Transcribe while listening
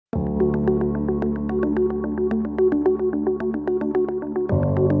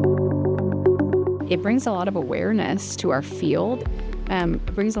it brings a lot of awareness to our field. It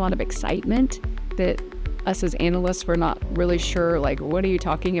brings a lot of excitement that us as analysts, we're not really sure, like, what are you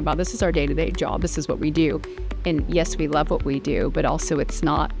talking about? This is our day-to-day job. This is what we do. And yes, we love what we do, but also it's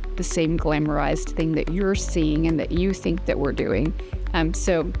not the same glamorized thing that you're seeing and that you think that we're doing.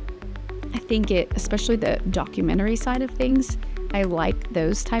 So I think especially the documentary side of things, I like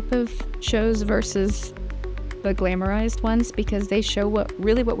those type of shows versus the glamorized ones, because they show what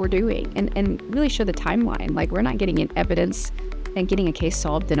we're doing and really show the timeline. Like, we're not getting in evidence and getting a case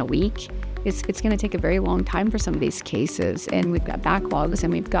solved in a week. It's going to take a very long time for some of these cases, and we've got backlogs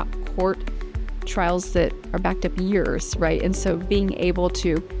and we've got court trials that are backed up years, right? And so being able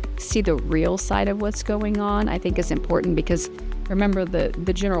to see the real side of what's going on, I think is important, because remember,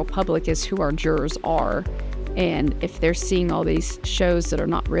 the general public is who our jurors are. And if they're seeing all these shows that are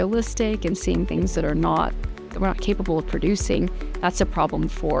not realistic and seeing things that we're not capable of producing, that's a problem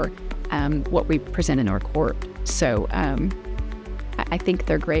for what we present in our court. So I think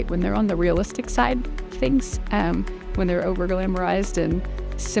they're great when they're on the realistic side of things, when they're over glamorized and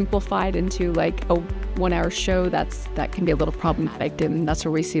simplified into like a 1-hour show. That can be a little problematic, and that's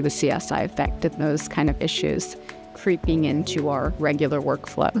where we see the CSI effect and those kind of issues creeping into our regular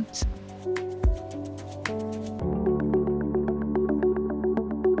workflows.